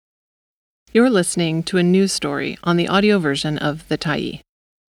You're listening to a news story on the audio version of The Tyee.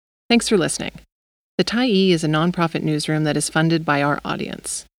 Thanks for listening. The Tyee is a nonprofit newsroom that is funded by our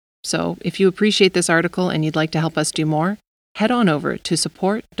audience. So, if you appreciate this article and you'd like to help us do more, head on over to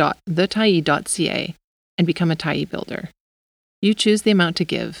support.thetyee.ca and become a Tyee builder. You choose the amount to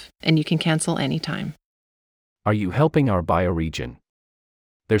give, and you can cancel anytime. Are you helping our bioregion?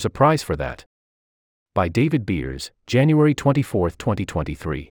 There's a prize for that. By David Beers, January 24,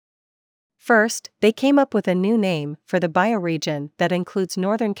 2023. First, they came up with a new name for the bioregion that includes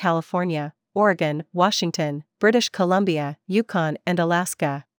Northern California, Oregon, Washington, British Columbia, Yukon, and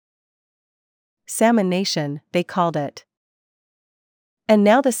Alaska. Salmon Nation, they called it. And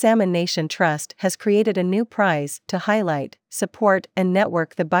now the Salmon Nation Trust has created a new prize to highlight, support, and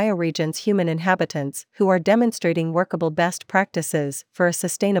network the bioregion's human inhabitants who are demonstrating workable best practices for a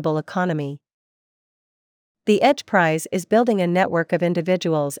sustainable economy. The EDGE Prize is building a network of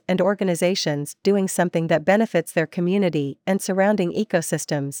individuals and organizations doing something that benefits their community and surrounding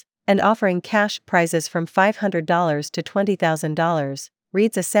ecosystems, and offering cash prizes from $500 to $20,000,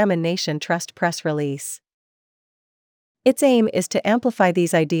 reads a Salmon Nation Trust press release. Its aim is to amplify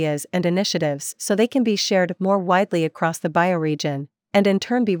these ideas and initiatives so they can be shared more widely across the bioregion, and in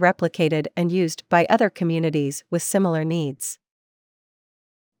turn be replicated and used by other communities with similar needs.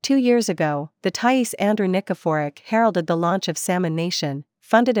 2 years ago, the Tyee's Andrew Nikiforuk heralded the launch of Salmon Nation,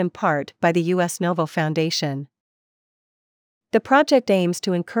 funded in part by the U.S. Novo Foundation. The project aims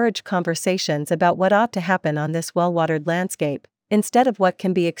to encourage conversations about what ought to happen on this well-watered landscape, instead of what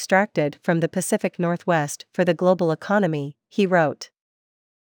can be extracted from the Pacific Northwest for the global economy, he wrote.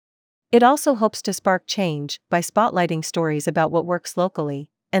 It also hopes to spark change by spotlighting stories about what works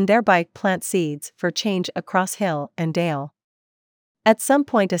locally, and thereby plant seeds for change across hill and dale. At some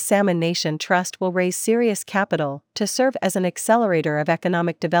point, a Salmon Nation Trust will raise serious capital to serve as an accelerator of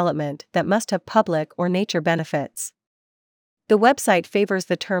economic development that must have public or nature benefits. The website favors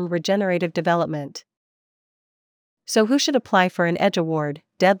the term regenerative development. So who should apply for an EDGE award?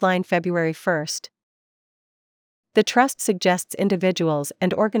 Deadline February 1st. The Trust suggests individuals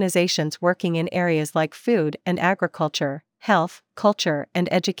and organizations working in areas like food and agriculture, health, culture and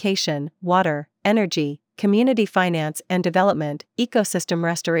education, water, energy, community finance and development, ecosystem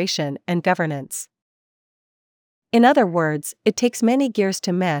restoration and governance. In other words, it takes many gears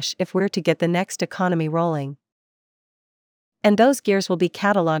to mesh if we're to get the next economy rolling. And those gears will be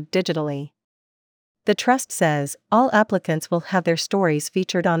cataloged digitally. The Trust says all applicants will have their stories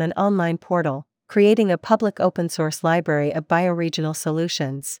featured on an online portal, creating a public open-source library of bioregional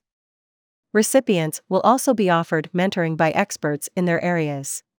solutions. Recipients will also be offered mentoring by experts in their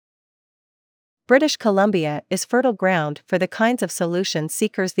areas. British Columbia is fertile ground for the kinds of solution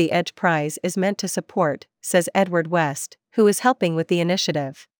seekers the EDGE Prize is meant to support, says Edward West, who is helping with the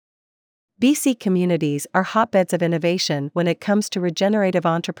initiative. BC communities are hotbeds of innovation when it comes to regenerative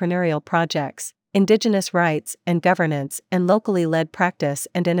entrepreneurial projects, Indigenous rights and governance, and locally led practice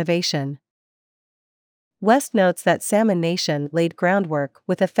and innovation. West notes that Salmon Nation laid groundwork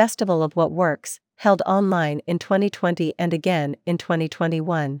with a Festival of What Works, held online in 2020 and again in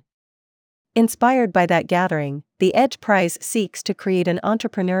 2021. Inspired by that gathering, the EDGE Prize seeks to create an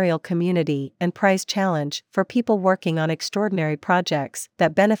entrepreneurial community and prize challenge for people working on extraordinary projects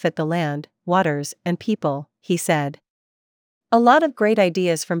that benefit the land, waters, and people, he said. A lot of great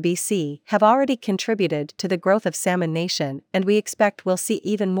ideas from BC have already contributed to the growth of Salmon Nation, and we expect we'll see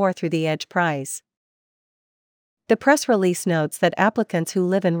even more through the EDGE Prize. The press release notes that applicants who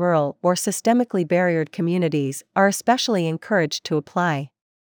live in rural or systemically barriered communities are especially encouraged to apply.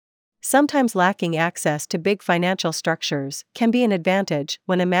 Sometimes lacking access to big financial structures can be an advantage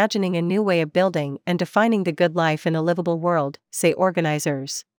when imagining a new way of building and defining the good life in a livable world, say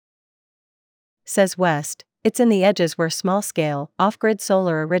organizers. Says West, it's in the edges where small-scale, off-grid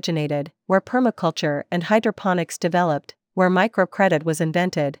solar originated, where permaculture and hydroponics developed, where microcredit was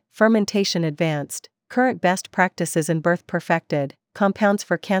invented, fermentation advanced, current best practices in birth perfected, compounds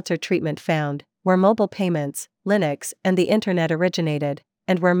for cancer treatment found, where mobile payments, Linux, and the Internet originated,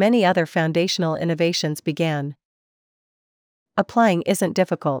 and where many other foundational innovations began. Applying isn't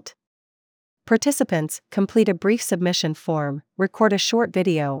difficult. Participants complete a brief submission form, record a short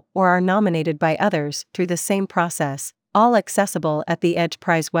video, or are nominated by others through the same process, all accessible at the EDGE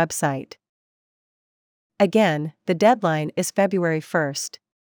Prize website. Again, the deadline is February 1st.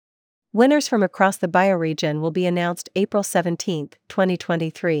 Winners from across the bioregion will be announced April 17,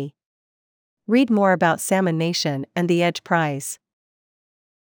 2023. Read more about Salmon Nation and the EDGE Prize.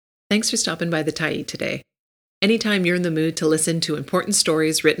 Thanks for stopping by the Tyee today. Anytime you're in the mood to listen to important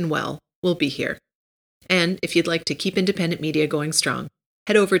stories written well, we'll be here. And if you'd like to keep independent media going strong,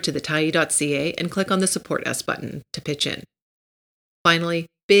 Head over to thetai.ca and click on the Support Us button to pitch in. Finally,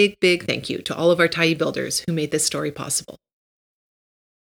 big thank you to all of our Tyee builders who made this story possible.